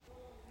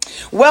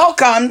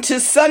Welcome to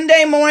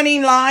Sunday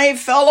Morning Live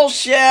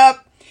Fellowship.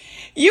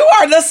 You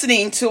are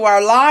listening to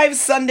our live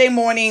Sunday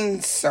morning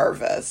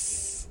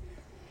service.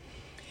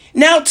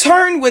 Now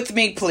turn with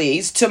me,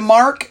 please, to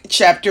Mark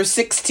chapter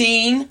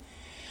 16,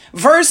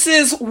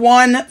 verses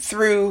 1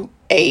 through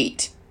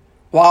 8.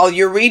 While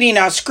you're reading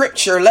our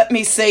scripture, let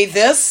me say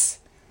this.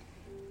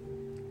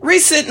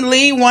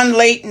 Recently, one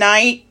late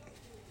night,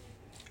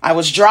 I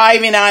was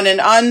driving on an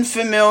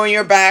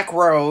unfamiliar back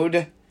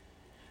road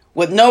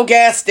with no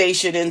gas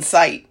station in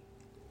sight.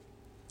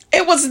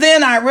 It was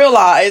then I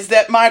realized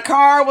that my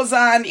car was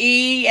on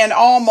E and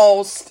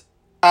almost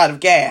out of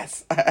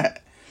gas.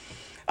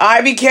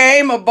 I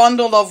became a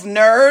bundle of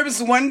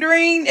nerves,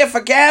 wondering if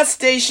a gas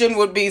station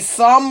would be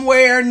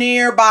somewhere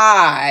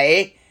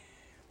nearby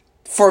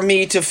for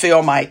me to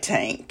fill my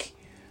tank.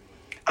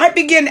 I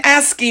began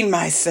asking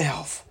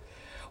myself,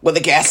 will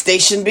the gas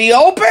station be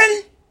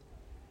open?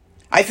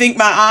 I think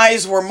my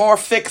eyes were more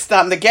fixed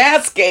on the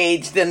gas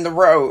gauge than the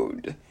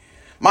road.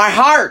 My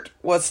heart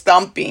was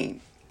thumping.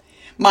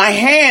 My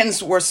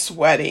hands were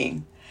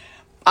sweating.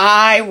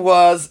 I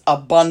was a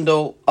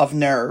bundle of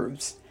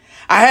nerves.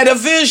 I had a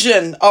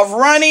vision of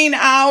running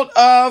out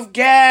of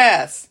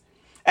gas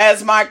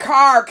as my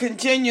car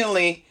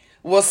continually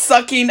was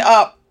sucking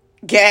up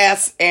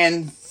gas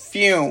and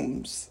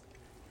fumes.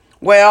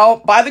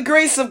 Well, by the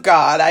grace of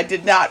God, I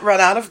did not run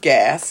out of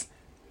gas,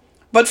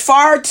 but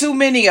far too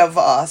many of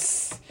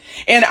us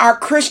in our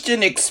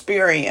Christian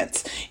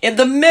experience, in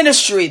the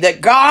ministry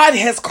that God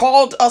has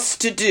called us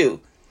to do.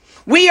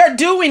 We are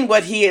doing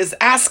what He is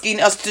asking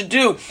us to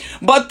do,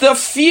 but the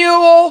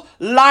fuel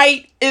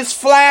light is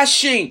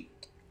flashing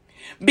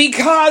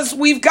because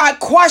we've got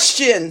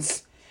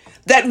questions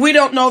that we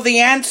don't know the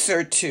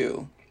answer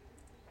to.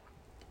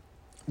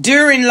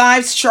 During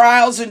life's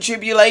trials and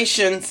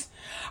tribulations,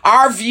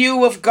 our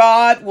view of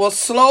God will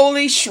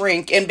slowly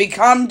shrink and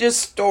become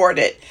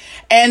distorted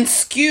and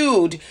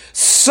skewed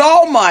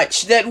so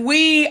much that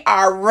we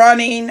are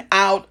running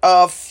out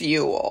of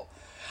fuel.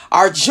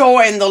 Our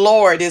joy in the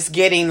Lord is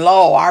getting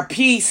low. Our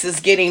peace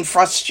is getting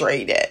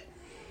frustrated.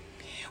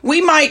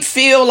 We might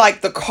feel like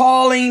the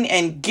calling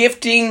and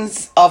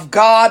giftings of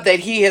God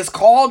that He has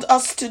called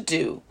us to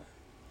do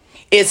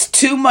is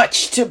too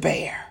much to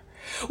bear.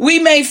 We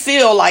may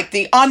feel like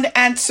the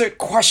unanswered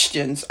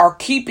questions are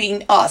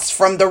keeping us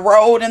from the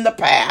road and the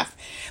path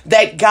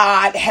that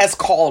God has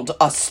called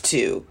us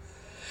to.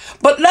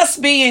 But let's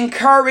be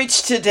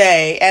encouraged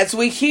today as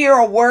we hear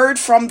a word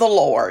from the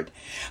Lord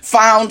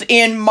found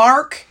in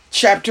Mark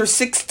chapter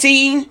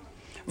 16,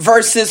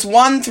 verses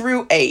 1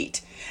 through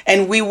 8.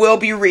 And we will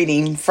be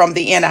reading from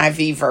the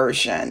NIV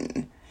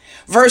version.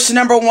 Verse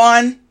number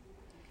 1,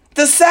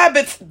 the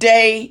Sabbath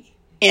day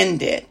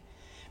ended.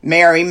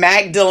 Mary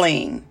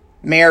Magdalene,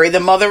 Mary the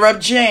mother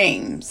of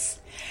James,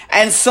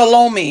 and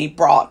Salome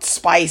brought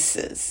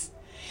spices.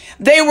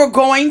 They were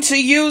going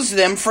to use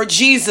them for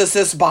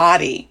Jesus'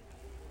 body.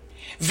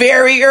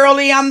 Very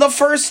early on the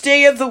first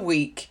day of the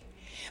week,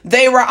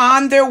 they were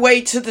on their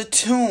way to the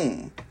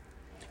tomb.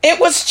 It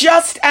was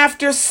just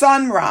after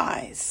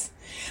sunrise.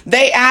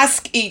 They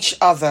asked each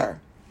other,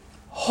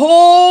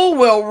 who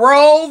will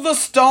roll the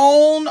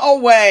stone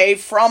away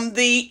from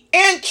the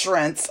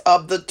entrance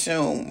of the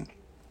tomb?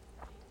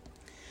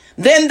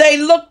 Then they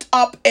looked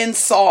up and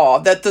saw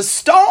that the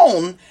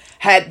stone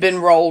had been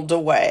rolled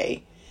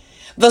away.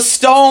 The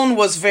stone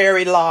was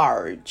very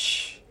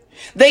large.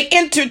 They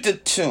entered the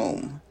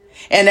tomb.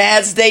 And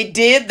as they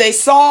did, they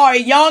saw a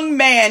young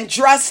man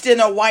dressed in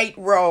a white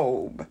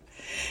robe.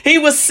 He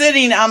was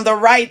sitting on the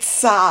right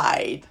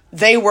side.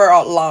 They were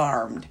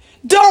alarmed.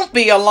 Don't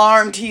be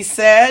alarmed, he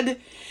said.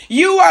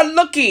 You are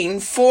looking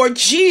for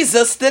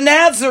Jesus the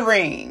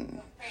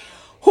Nazarene,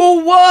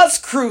 who was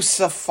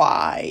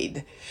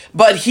crucified,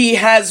 but He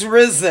has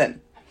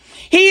risen.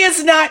 He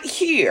is not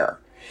here.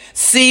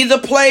 See the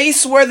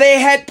place where they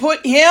had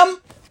put Him?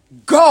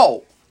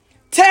 Go.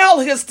 Tell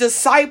His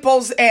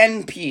disciples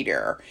and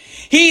Peter,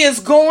 He is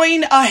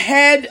going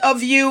ahead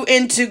of you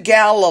into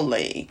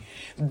Galilee.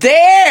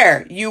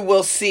 There you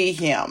will see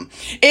Him.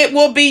 It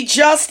will be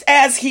just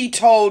as He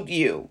told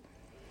you.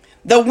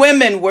 The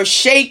women were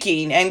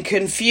shaking and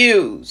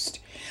confused.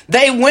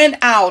 They went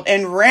out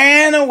and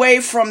ran away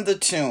from the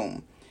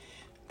tomb.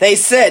 They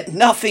said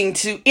nothing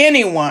to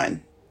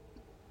anyone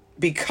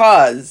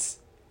because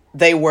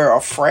they were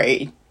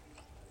afraid.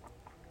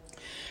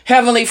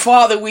 Heavenly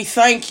Father, we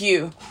thank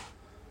You.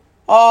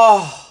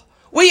 Oh,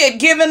 we had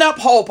given up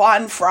hope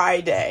on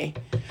Friday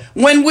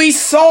when we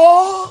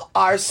saw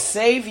our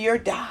Savior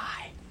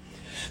die.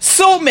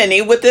 So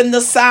many within the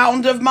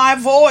sound of my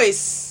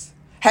voice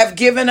have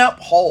given up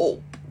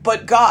hope.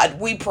 But God,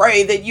 we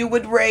pray that You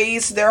would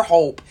raise their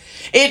hope.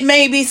 It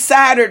may be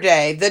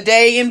Saturday, the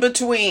day in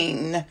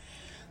between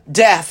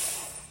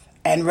death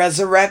and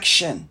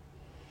resurrection.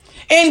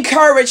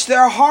 Encourage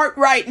their heart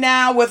right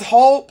now with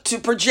hope to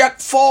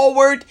project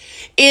forward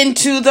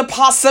into the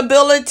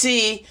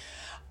possibility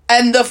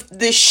and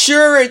the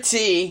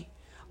surety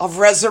of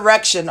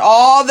resurrection.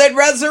 All that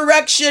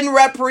resurrection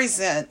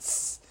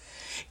represents.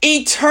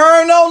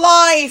 Eternal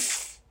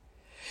life.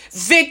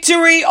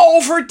 victory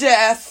over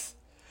death.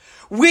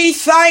 We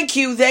thank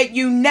you that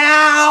you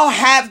now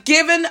have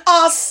given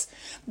us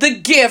the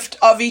gift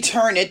of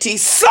eternity.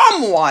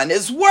 Someone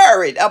is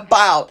worried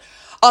about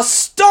a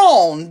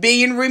stone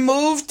being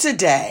removed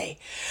today.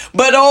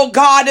 But oh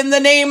God, in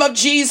the name of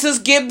Jesus,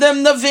 give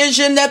them the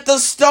vision that the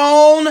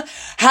stone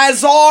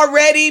has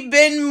already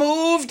been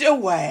moved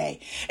away.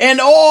 And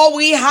all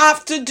we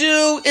have to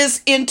do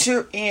is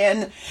enter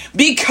in,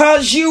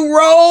 because you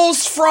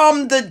rose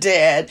from the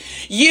dead.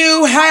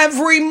 You have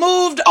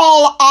removed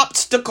all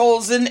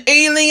obstacles and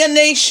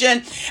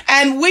alienation,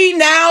 and we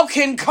now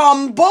can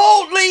come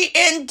boldly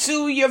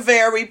into your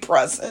very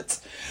presence.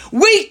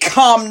 We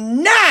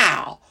come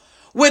now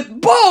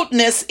with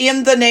boldness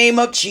in the name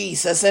of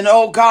Jesus. And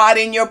oh God,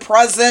 in your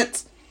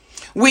presence,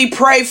 we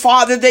pray,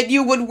 Father, that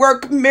you would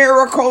work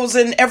miracles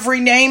in every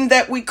name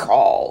that we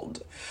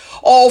called.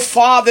 Oh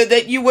Father,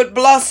 that you would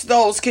bless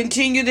those,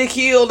 continue to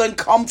heal and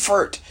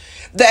comfort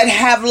that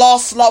have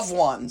lost loved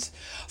ones.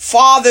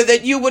 Father,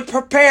 that you would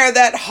prepare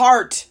that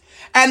heart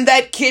and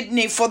that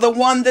kidney for the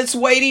one that's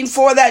waiting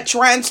for that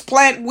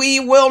transplant.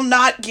 We will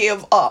not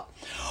give up.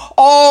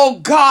 Oh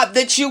God,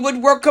 that you would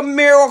work a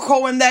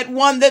miracle in that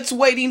one that's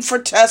waiting for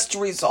test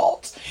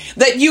results.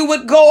 That you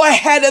would go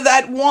ahead of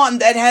that one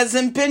that has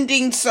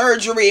impending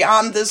surgery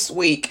on this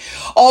week.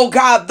 Oh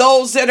God,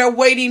 those that are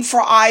waiting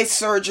for eye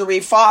surgery.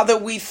 Father,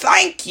 we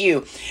thank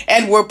you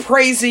and we're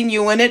praising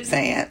you in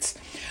advance.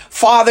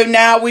 Father,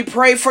 now we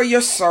pray for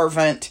your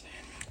servant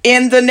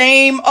in the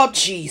name of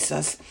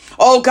Jesus.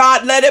 Oh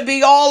God, let it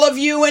be all of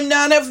you and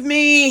none of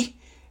me.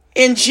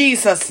 In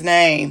Jesus'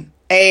 name,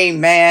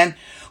 amen.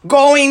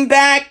 Going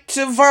back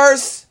to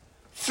verse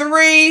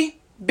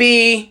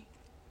 3b.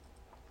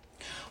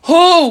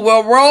 Who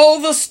will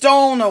roll the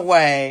stone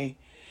away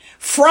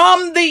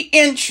from the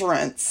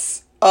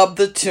entrance of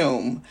the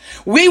tomb?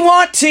 We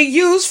want to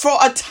use for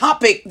a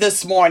topic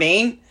this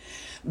morning,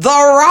 the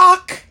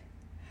rock,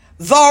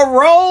 the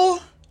roll,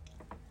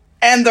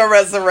 and the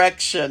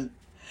resurrection.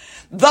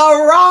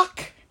 The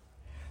rock,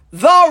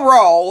 the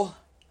roll,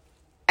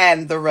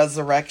 and the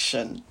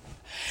resurrection.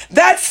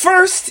 That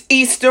first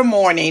Easter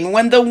morning,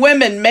 when the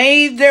women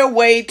made their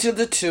way to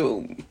the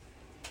tomb,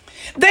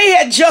 they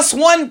had just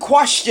one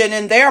question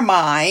in their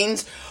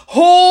minds: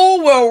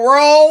 who will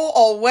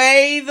roll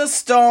away the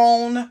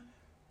stone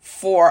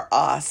for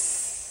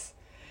us?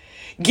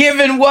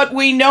 Given what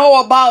we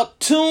know about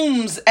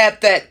tombs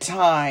at that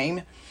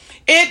time,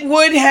 it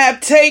would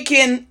have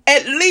taken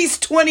at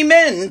least 20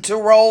 men to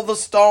roll the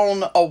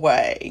stone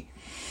away.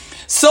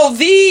 So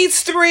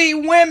these three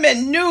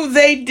women knew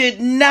they did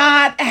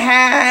not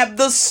have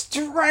the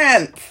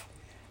strength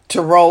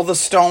to roll the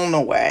stone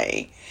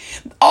away.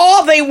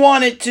 All they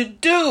wanted to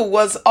do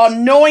was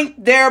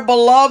anoint their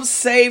beloved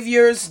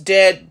Savior's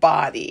dead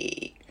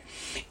body.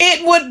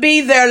 It would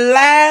be their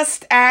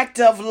last act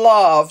of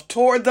love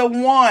toward the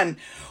one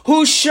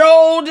who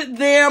showed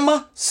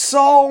them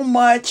so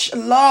much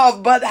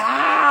love. But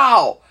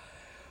how?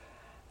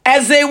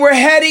 As they were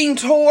heading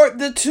toward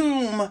the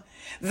tomb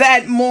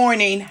that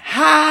morning,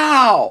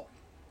 how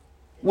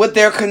would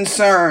their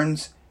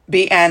concerns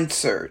be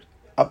answered?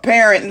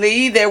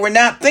 Apparently, they were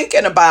not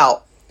thinking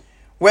about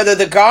whether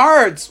the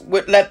guards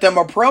would let them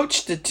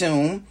approach the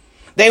tomb.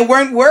 They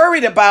weren't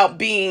worried about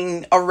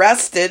being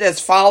arrested as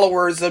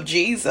followers of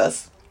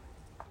Jesus.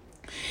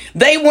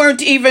 They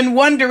weren't even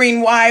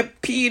wondering why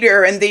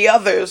Peter and the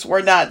others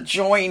were not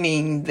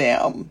joining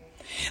them.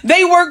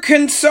 They were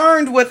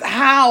concerned with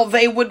how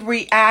they would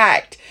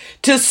react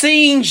to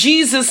seeing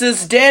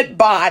Jesus' dead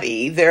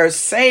body, their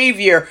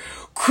Savior,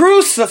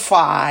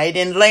 crucified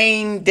and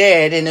laying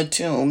dead in a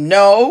tomb.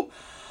 No,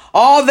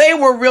 all they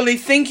were really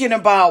thinking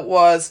about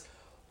was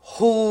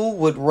who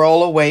would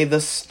roll away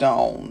the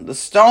stone. The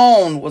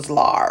stone was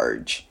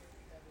large.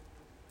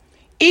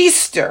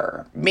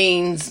 Easter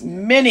means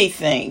many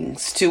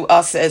things to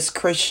us as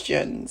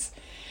Christians.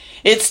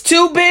 It's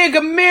too big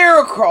a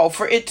miracle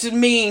for it to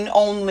mean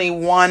only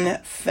one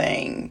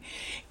thing.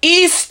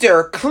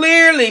 Easter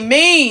clearly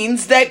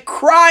means that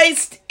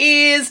Christ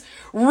is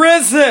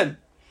risen.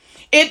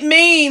 It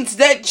means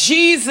that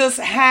Jesus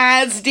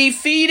has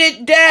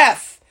defeated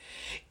death.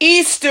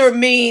 Easter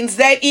means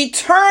that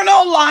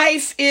eternal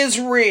life is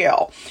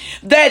real,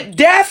 that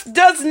death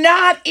does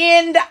not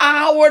end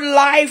our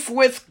life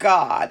with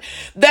God,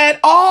 that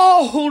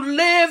all who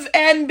live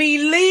and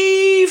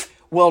believe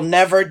will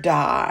never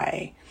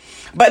die.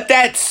 But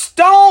that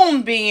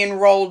stone being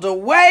rolled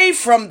away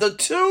from the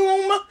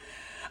tomb,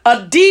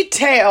 a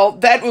detail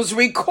that was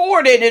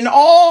recorded in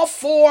all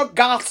four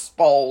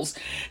Gospels,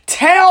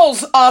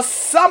 tells us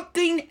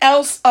something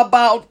else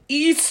about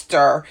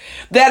Easter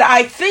that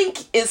I think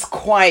is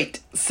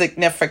quite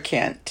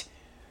significant.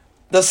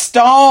 The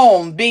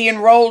stone being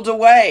rolled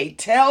away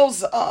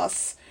tells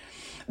us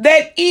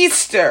that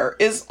Easter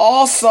is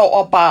also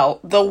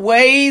about the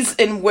ways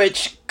in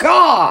which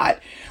God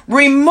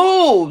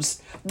removes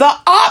the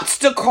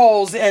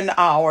obstacles in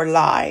our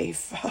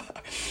life.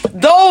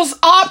 Those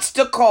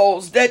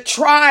obstacles that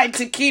try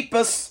to keep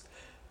us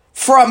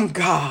from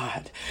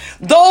God.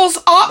 Those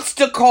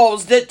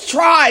obstacles that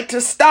try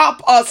to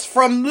stop us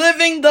from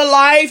living the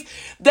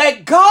life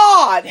that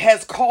God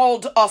has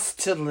called us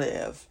to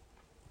live.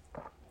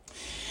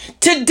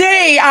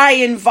 Today, I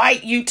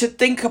invite you to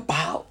think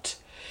about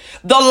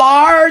the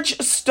large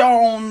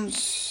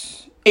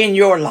stones in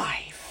your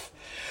life.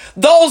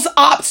 Those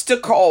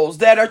obstacles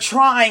that are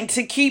trying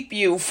to keep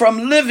you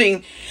from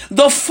living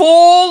the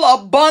full,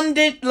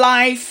 abundant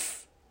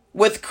life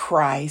with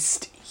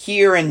Christ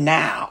here and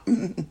now.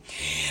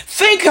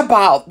 Think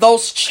about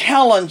those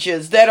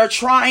challenges that are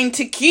trying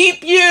to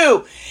keep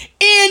you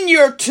in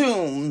your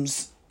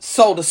tombs,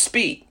 so to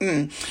speak.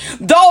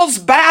 Those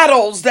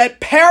battles that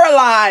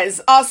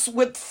paralyze us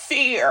with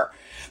fear.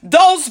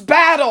 Those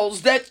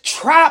battles that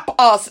trap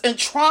us and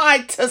try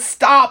to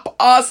stop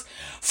us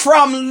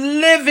from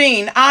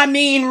living,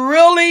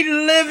 really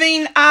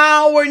living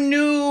our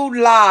new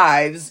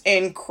lives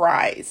in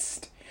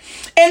Christ.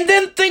 And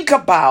then think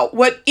about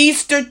what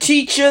Easter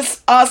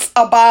teaches us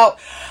about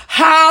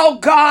how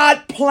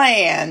God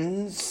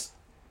plans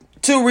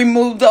to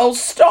remove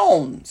those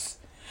stones.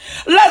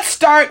 Let's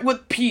start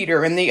with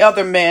Peter and the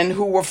other men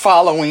who were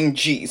following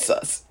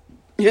Jesus,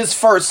 his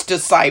first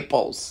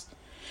disciples.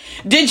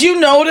 Did you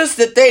notice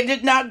that they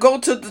did not go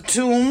to the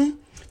tomb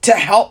to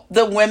help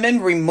the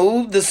women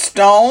remove the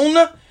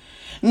stone?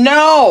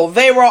 No,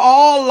 they were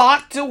all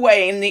locked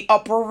away in the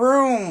upper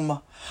room,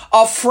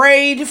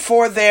 afraid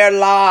for their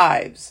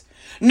lives.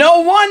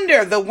 No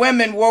wonder the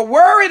women were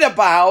worried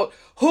about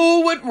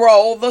who would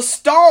roll the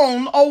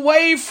stone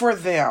away for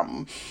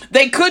them.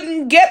 They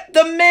couldn't get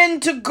the men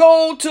to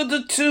go to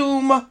the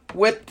tomb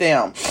with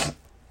them.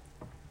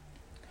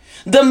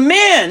 The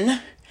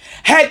men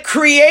had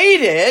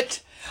created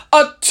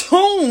a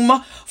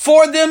tomb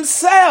for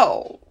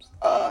themselves.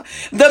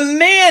 The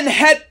men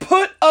had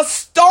put a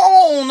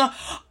stone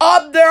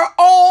of their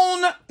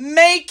own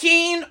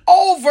making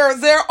over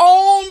their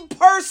own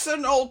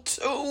personal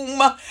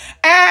tomb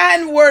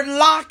and were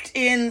locked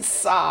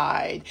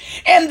inside.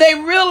 And they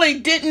really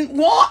didn't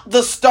want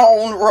the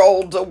stone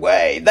rolled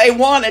away. They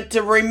wanted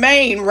to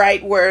remain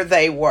right where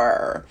they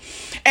were.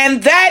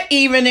 And that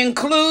even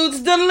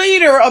includes the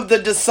leader of the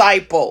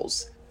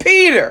disciples,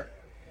 Peter.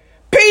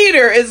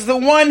 Peter is the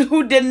one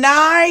who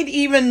denied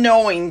even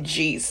knowing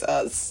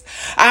Jesus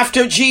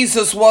after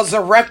Jesus was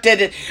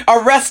arrested,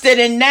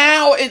 and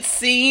now it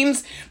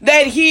seems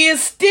that he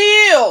is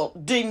still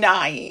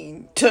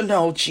denying to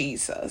know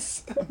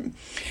Jesus.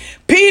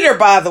 Peter,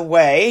 by the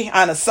way,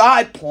 on a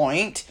side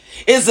point,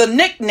 is a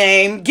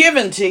nickname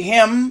given to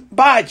him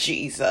by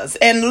Jesus,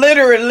 and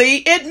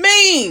literally it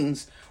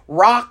means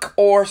rock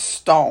or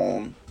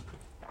stone.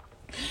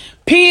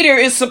 Peter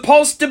is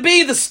supposed to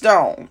be the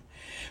stone.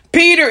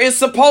 Peter is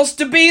supposed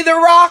to be the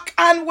rock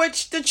on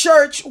which the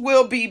church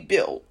will be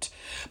built.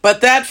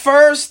 But that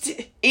first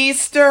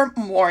Easter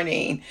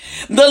morning,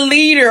 the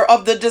leader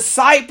of the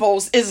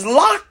disciples is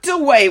locked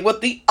away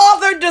with the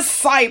other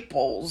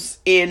disciples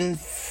in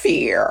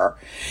fear.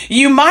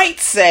 You might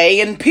say,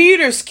 in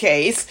Peter's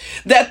case,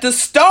 that the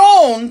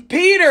stone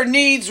Peter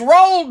needs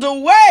rolled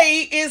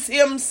away is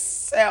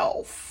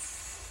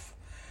himself.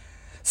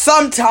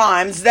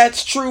 Sometimes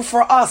that's true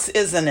for us,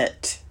 isn't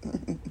it?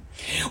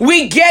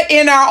 We get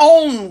in our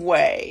own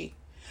way.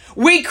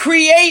 We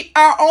create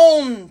our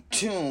own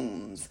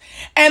tombs.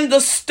 And the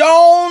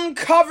stone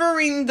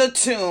covering the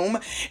tomb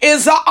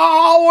is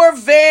our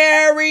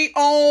very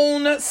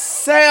own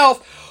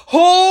self. Who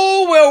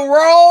will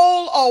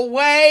roll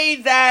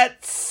away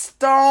that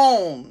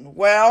stone?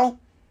 Well,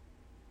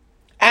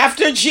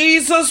 after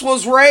Jesus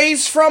was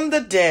raised from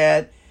the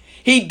dead,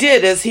 he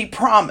did as he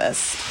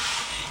promised.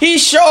 He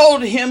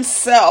showed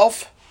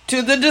himself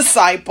to the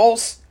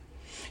disciples.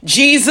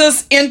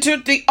 Jesus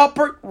entered the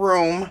upper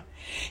room.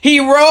 He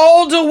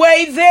rolled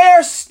away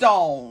their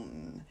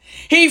stone.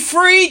 He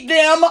freed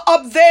them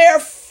of their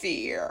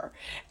fear.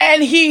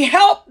 And he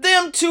helped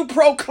them to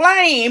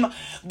proclaim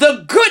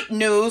the good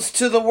news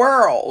to the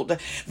world.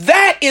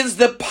 That is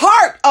the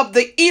part of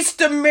the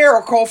Easter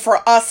miracle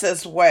for us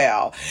as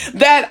well.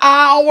 That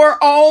our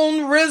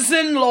own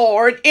risen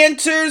Lord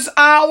enters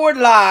our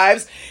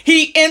lives.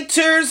 He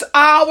enters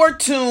our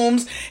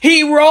tombs.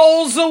 He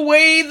rolls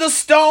away the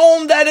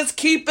stone that is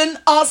keeping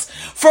us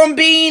from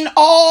being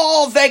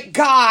all that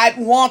God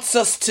wants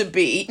us to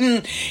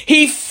be.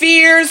 He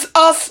fears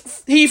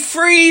us. He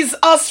frees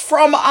us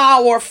from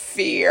our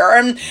fear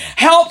and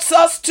helps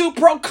us to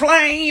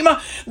proclaim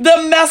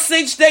the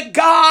message that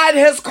God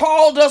has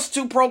called us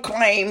to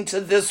proclaim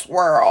to this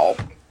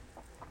world.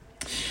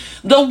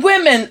 The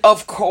women,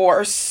 of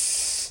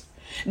course,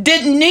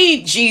 didn't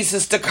need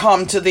Jesus to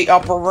come to the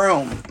upper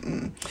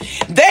room.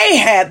 They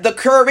had the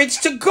courage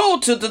to go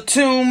to the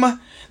tomb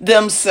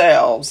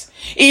themselves,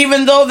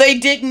 even though they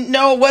didn't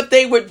know what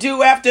they would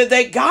do after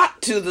they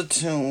got to the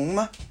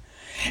tomb.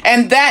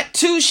 And that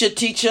too should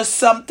teach us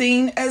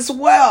something as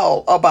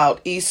well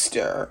about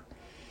Easter.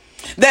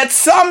 That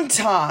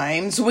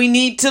sometimes we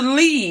need to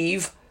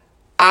leave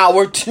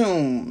our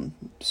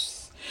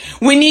tombs.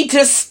 We need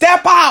to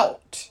step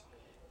out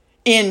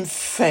in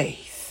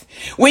faith.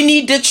 We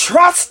need to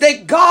trust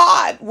that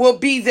God will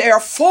be there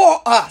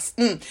for us.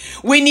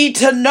 We need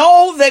to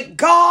know that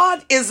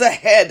God is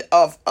ahead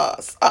of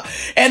us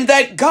and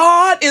that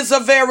God is a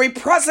very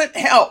present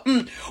help,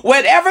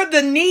 whatever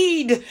the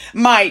need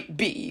might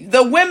be.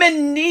 The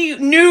women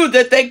knew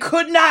that they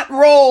could not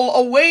roll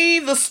away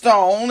the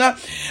stone,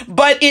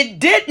 but it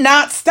did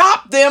not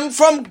stop them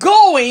from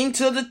going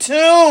to the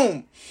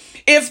tomb.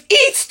 If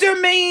Easter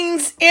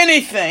means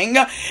anything,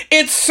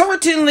 it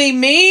certainly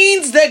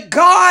means that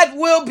God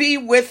will be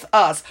with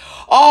us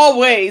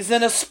always,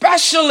 and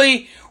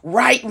especially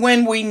right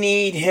when we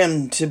need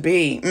him to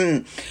be.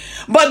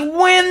 But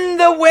when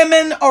the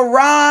women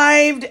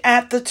arrived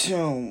at the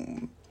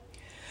tomb,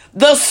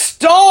 the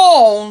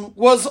stone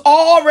was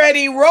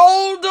already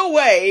rolled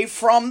away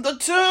from the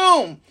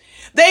tomb.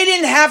 They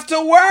didn't have to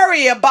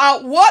worry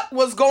about what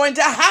was going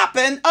to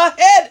happen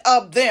ahead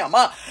of them.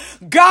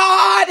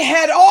 God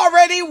had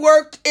already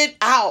worked it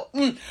out.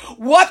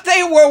 What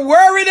they were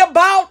worried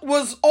about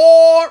was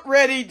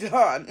already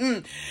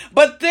done.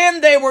 But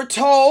then they were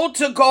told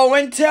to go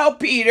and tell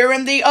Peter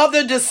and the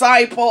other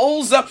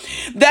disciples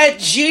that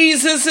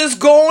Jesus is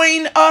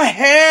going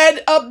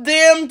ahead of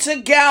them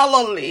to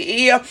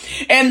Galilee,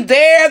 and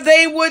there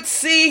they would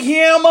see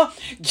him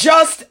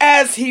just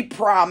as he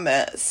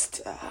promised.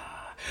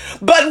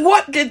 But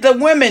what did the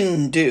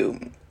women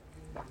do?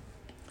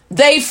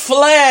 They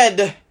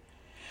fled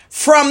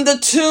from the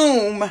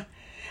tomb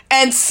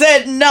and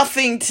said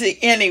nothing to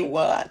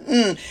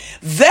anyone.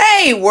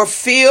 They were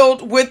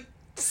filled with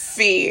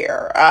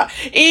fear.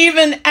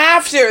 Even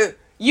after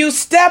you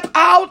step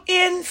out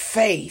in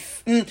faith,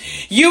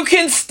 you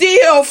can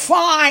still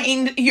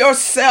find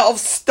yourself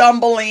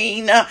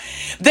stumbling.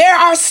 There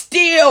are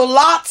still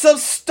lots of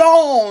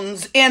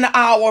stones in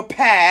our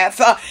path,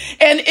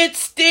 and it's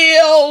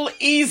still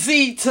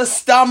easy to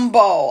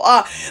stumble.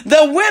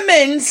 The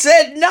women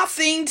said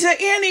nothing to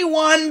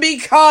anyone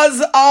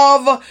because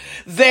of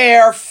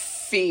their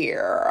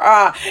fear.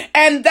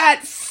 And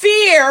that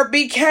fear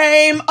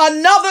became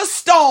another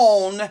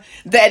stone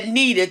that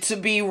needed to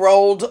be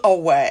rolled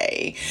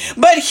away.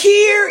 But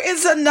here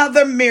is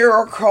another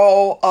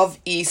miracle of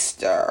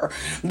Easter.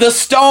 The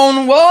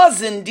stone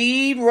was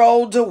indeed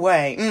rolled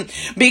away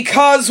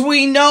because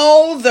we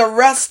know the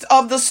rest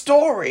of the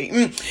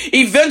story.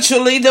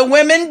 Eventually, the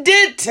women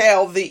did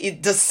tell the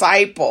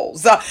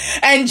disciples,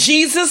 and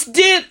Jesus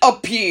did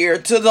appear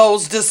to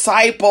those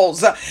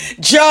disciples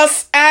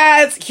just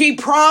as he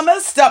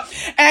promised,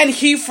 and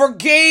he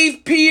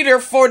forgave Peter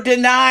for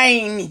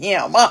denying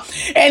him,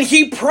 and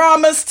he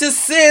promised to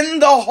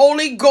send the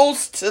Holy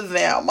Ghost to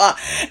them,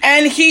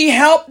 and he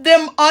helped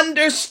them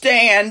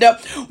understand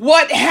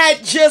what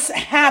had just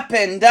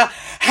happened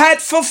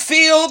had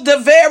fulfilled the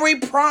very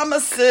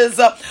promises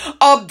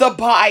of the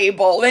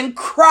Bible, and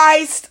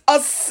Christ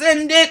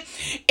ascended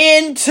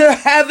into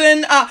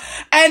heaven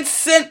and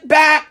sent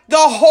back the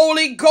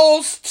Holy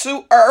Ghost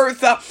to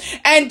earth,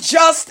 and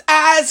just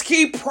as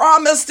he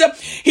promised,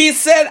 he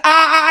said,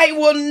 I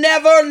will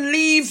never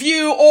leave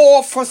you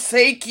or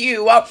forsake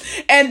you.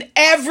 And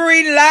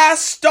every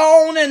last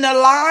stone in the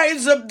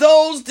lives of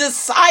those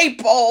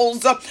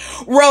disciples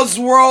was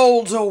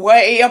rolled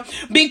away,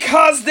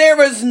 because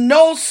there is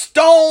no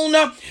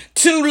stone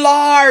too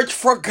large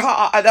for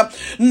God,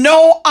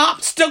 no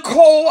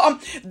obstacle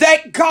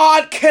that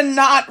God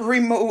cannot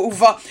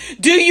remove.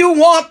 Do you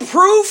want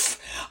proof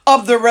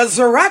of the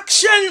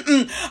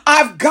resurrection?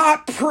 I've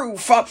got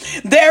proof.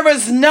 There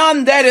is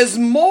none that is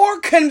more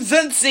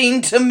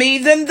convincing to me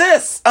than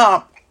this.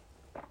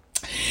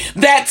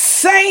 That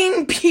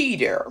same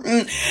Peter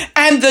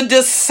and the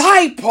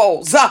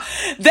disciples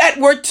that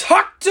were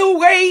tucked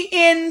away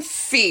in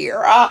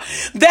fear,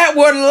 that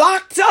were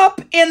locked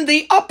up in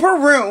the upper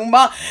room,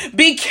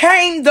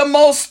 became the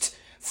most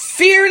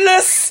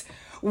fearless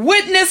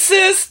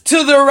witnesses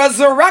to the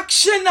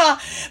resurrection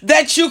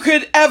that you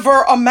could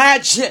ever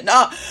imagine.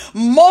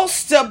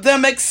 Most of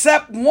them,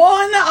 except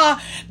one,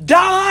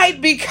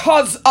 died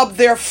because of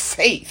their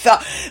faith.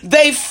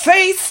 They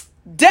faced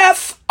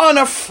death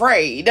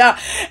unafraid,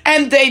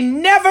 and they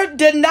never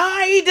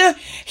denied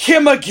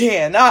him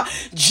again.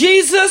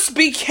 Jesus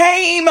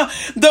became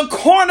the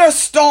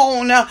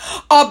cornerstone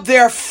of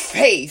their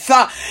faith,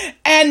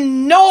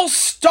 and no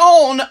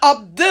stone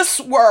of this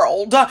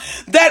world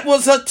that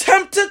was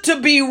attempted to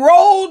be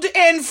rolled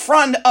in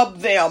front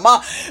of them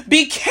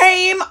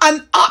became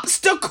an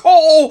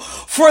obstacle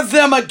for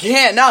them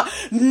again.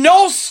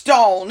 No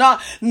stone,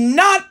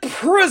 not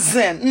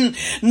prison,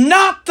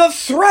 not the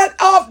threat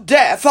of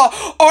death,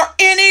 or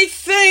anything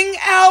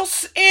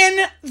else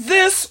in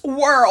this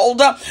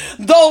world.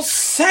 Those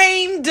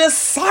same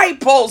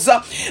disciples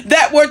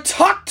that were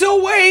tucked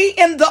away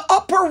in the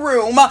upper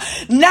room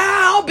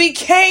now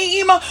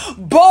became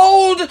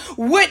bold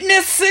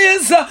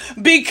witnesses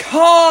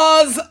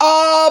because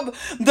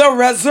of the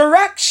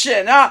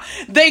resurrection.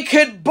 They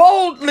could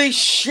boldly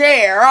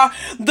share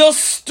the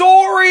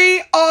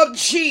story of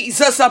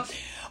Jesus.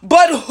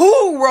 But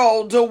who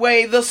rolled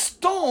away the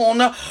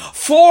stone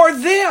for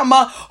them?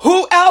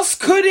 Who else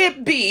could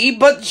it be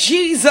but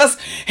Jesus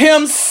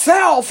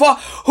himself,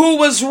 who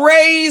was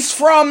raised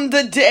from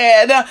the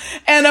dead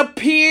and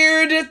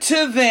appeared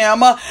to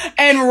them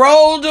and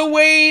rolled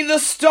away the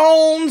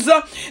stones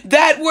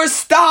that were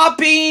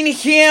stopping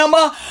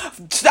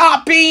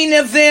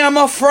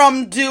them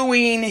from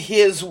doing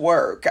his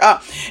work.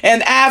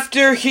 And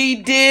after he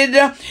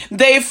did,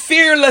 they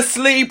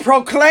fearlessly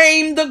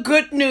proclaimed the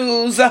good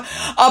news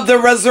of the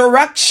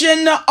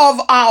resurrection of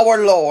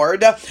our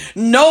Lord.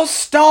 No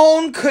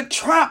stone could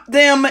trap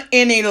them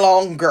any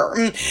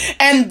longer.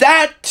 And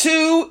that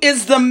too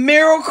is the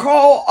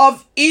miracle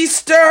of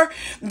Easter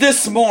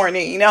this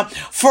morning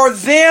for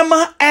them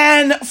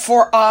and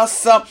for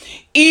us.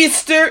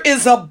 Easter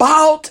is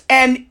about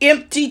an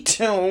empty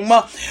tomb,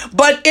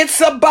 but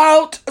it's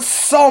about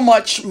so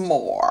much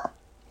more.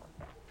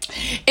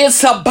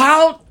 It's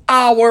about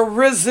our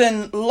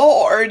risen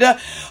Lord,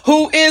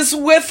 who is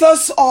with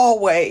us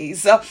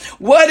always.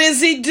 What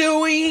is he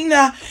doing?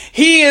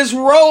 He is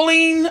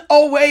rolling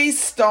away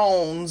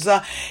stones.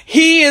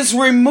 He is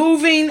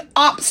removing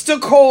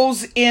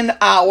obstacles in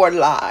our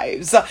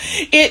lives.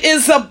 It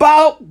is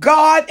about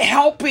God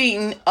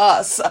helping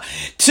us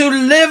to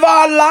live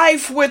our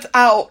life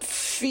without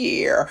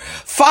fear,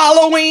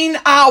 following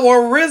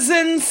our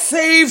risen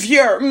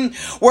Savior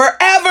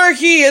wherever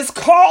he has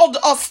called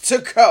us to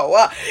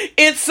go.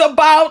 It's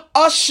about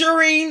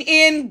ushering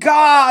in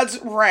God's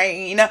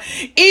reign.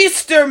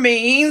 Easter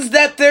means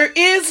that there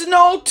is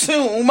no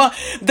tomb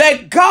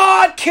that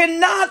God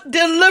cannot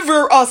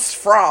deliver us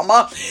from.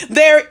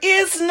 There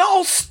is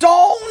no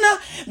stone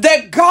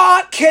that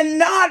God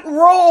cannot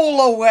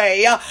roll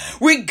away.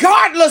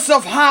 Regardless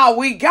of how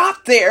we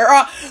got there,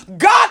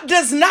 God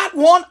does not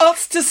want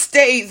us to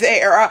stay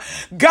there.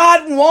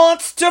 God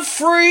wants to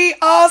free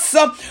us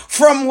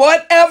from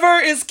whatever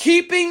is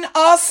keeping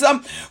us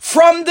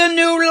from the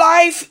new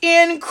life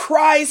in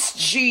Christ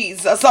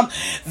Jesus.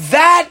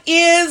 That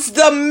is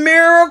the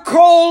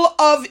miracle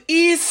of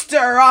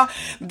Easter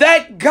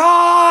that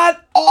God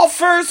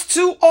offers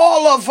to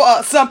all of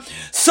us.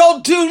 So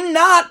do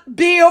not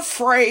be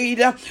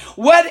afraid.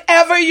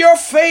 Whatever you're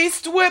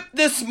faced with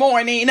this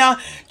morning,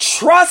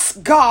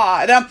 trust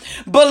God.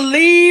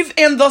 Believe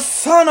in the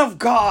Son of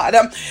God,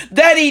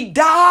 that he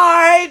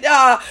died,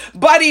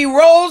 but he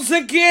rose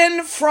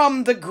again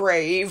from the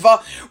grave.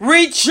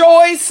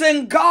 Rejoice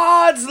in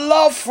God's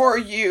love for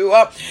you.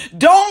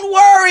 Don't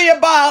worry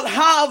about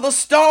how the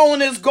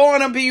stone is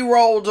going to be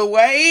rolled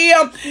away.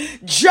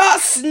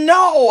 Just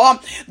know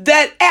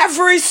that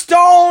every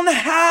stone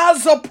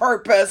has a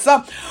purpose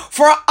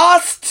for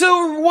us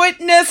to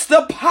witness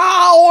the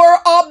power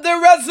of the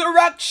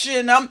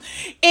resurrection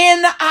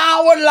in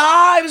our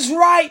lives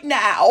right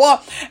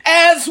now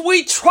as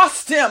we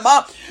trust him.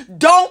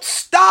 Don't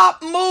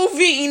stop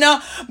moving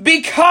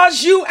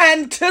because you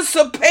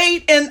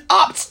anticipate an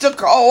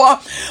obstacle,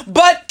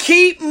 but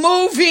keep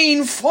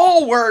moving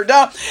forward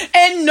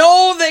and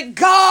know that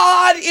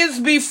God is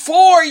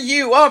before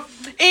you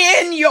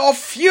in your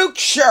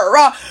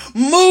future,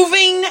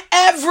 moving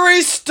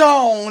every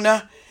stone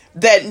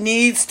that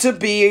needs to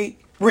be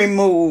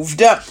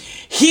removed.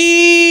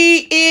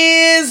 He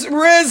is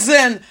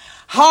risen.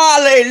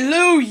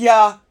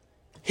 Hallelujah.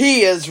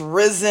 He is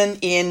risen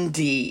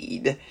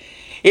indeed.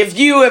 If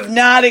you have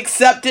not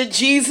accepted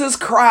Jesus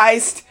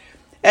Christ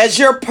as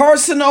your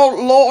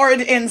personal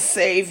Lord and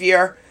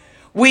Savior,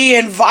 we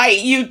invite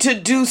you to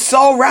do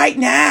so right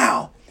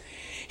now.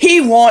 He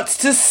wants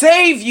to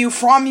save you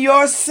from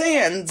your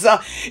sins.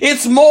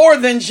 It's more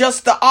than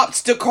just the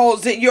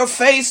obstacles that you're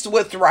faced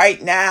with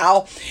right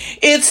now.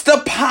 It's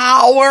the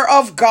power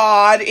of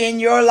God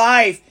in your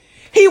life.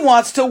 He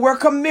wants to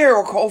work a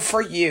miracle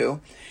for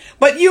you.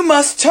 But you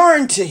must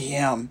turn to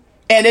him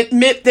and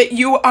admit that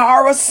you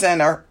are a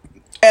sinner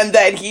and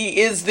that he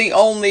is the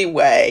only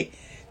way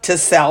to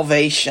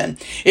salvation.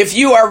 If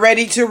you are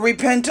ready to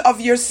repent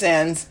of your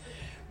sins,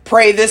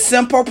 pray this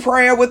simple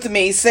prayer with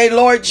me. Say,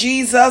 Lord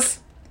Jesus,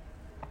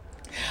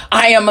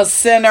 I am a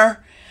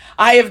sinner.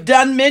 I have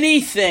done many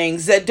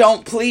things that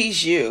don't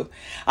please you.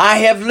 I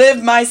have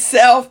lived my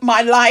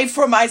life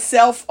for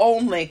myself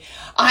only.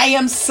 I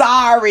am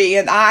sorry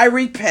and I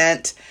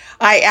repent.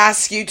 I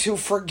ask you to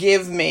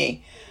forgive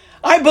me.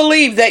 I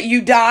believe that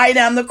you died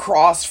on the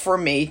cross for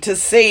me to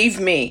save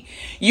me.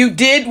 You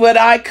did what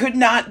I could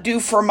not do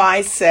for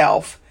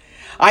myself.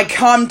 I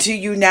come to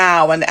you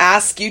now and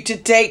ask you to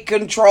take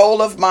control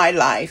of my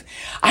life.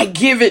 I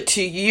give it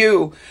to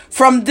you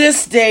from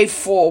this day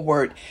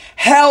forward.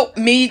 Help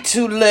me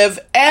to live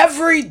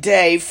every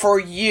day for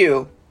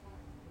you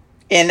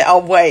in a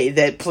way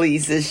that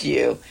pleases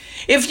you.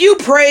 If you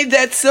prayed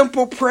that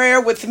simple prayer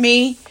with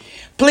me,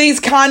 please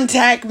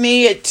contact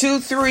me at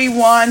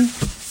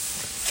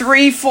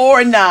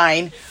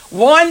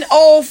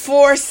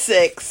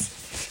 231-349-1046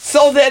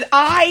 so that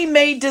I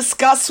may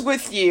discuss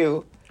with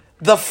you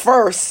the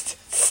first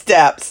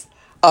steps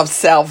of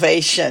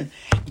salvation.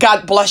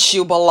 God bless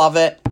you, beloved.